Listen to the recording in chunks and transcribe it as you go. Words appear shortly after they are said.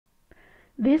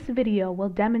This video will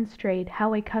demonstrate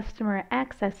how a customer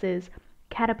accesses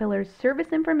Caterpillar's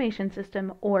Service Information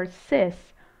System, or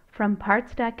SIS, from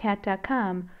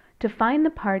parts.cat.com to find the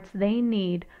parts they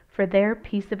need for their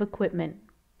piece of equipment.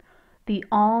 The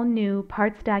all-new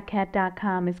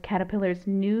parts.cat.com is Caterpillar's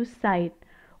new site,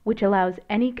 which allows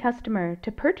any customer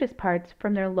to purchase parts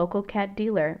from their local CAT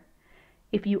dealer.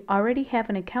 If you already have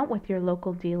an account with your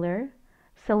local dealer,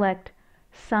 select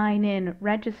Sign In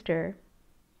Register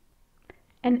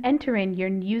and enter in your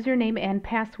username and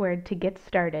password to get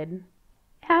started.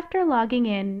 After logging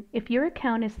in, if your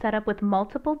account is set up with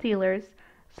multiple dealers,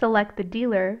 select the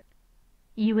dealer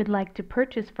you would like to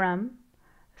purchase from,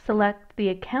 select the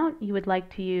account you would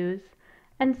like to use,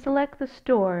 and select the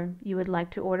store you would like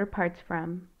to order parts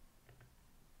from.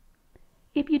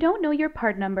 If you don't know your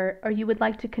part number or you would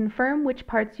like to confirm which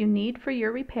parts you need for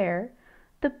your repair,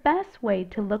 the best way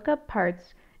to look up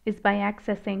parts is by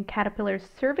accessing Caterpillar's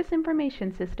Service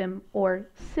Information System, or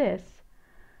SIS.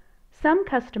 Some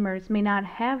customers may not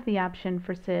have the option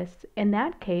for SIS. In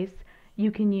that case, you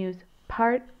can use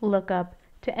Part Lookup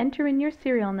to enter in your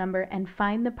serial number and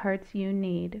find the parts you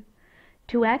need.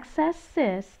 To access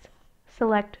SIS,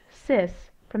 select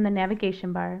SIS from the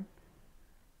navigation bar.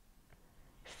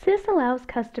 SIS allows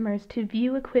customers to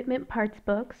view equipment parts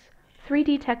books,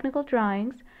 3D technical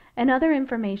drawings, and other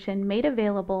information made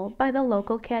available by the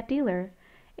local CAT dealer.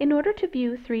 In order to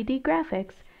view 3D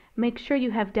graphics, make sure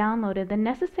you have downloaded the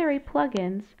necessary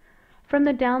plugins from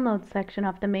the Download section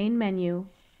of the main menu.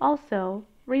 Also,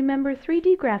 remember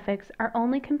 3D graphics are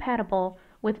only compatible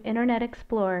with Internet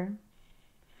Explorer.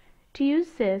 To use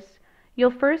SIS,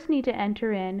 you'll first need to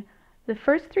enter in the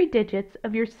first 3 digits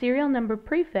of your serial number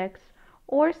prefix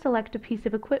or select a piece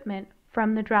of equipment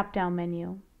from the drop-down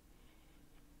menu.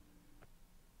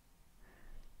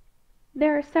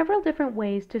 There are several different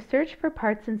ways to search for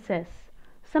parts in SIS.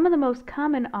 Some of the most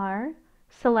common are: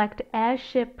 select As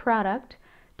Shipped Product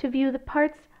to view the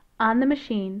parts on the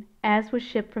machine as was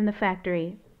shipped from the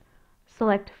factory.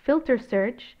 Select Filter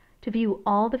Search to view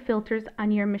all the filters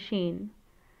on your machine.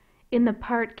 In the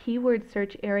Part Keyword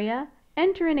Search area,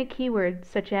 enter in a keyword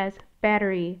such as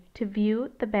battery to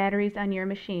view the batteries on your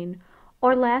machine.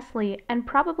 Or lastly, and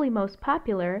probably most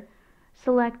popular,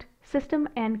 select System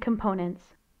and Components.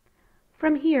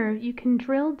 From here, you can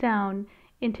drill down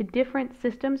into different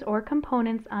systems or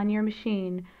components on your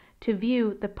machine to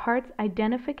view the parts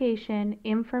identification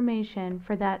information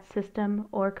for that system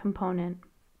or component.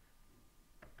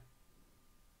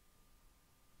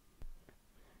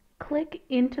 Click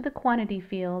into the quantity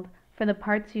field for the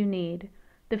parts you need.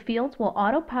 The fields will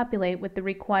auto-populate with the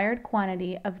required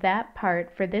quantity of that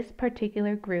part for this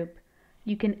particular group.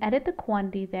 You can edit the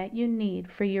quantity that you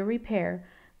need for your repair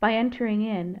by entering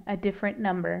in a different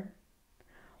number.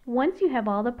 Once you have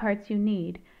all the parts you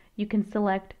need, you can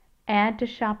select Add to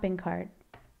Shopping Cart.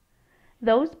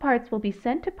 Those parts will be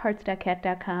sent to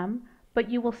parts.cat.com, but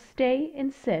you will stay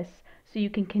in SIS so you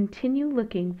can continue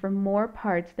looking for more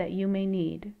parts that you may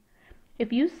need.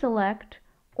 If you select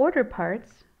Order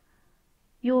Parts,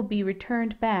 you will be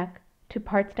returned back to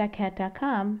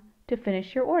parts.cat.com to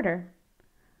finish your order.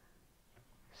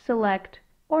 Select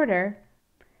Order,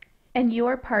 and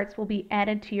your parts will be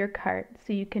added to your cart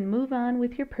so you can move on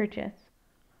with your purchase.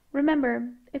 Remember,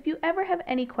 if you ever have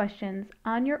any questions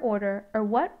on your order or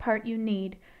what part you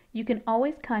need, you can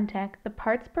always contact the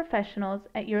parts professionals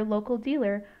at your local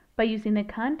dealer by using the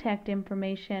contact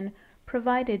information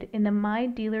provided in the My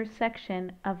Dealer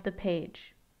section of the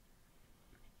page.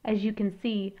 As you can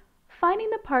see, finding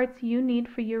the parts you need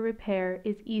for your repair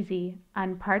is easy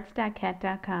on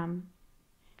parts.cat.com.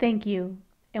 Thank you,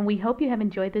 and we hope you have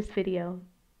enjoyed this video.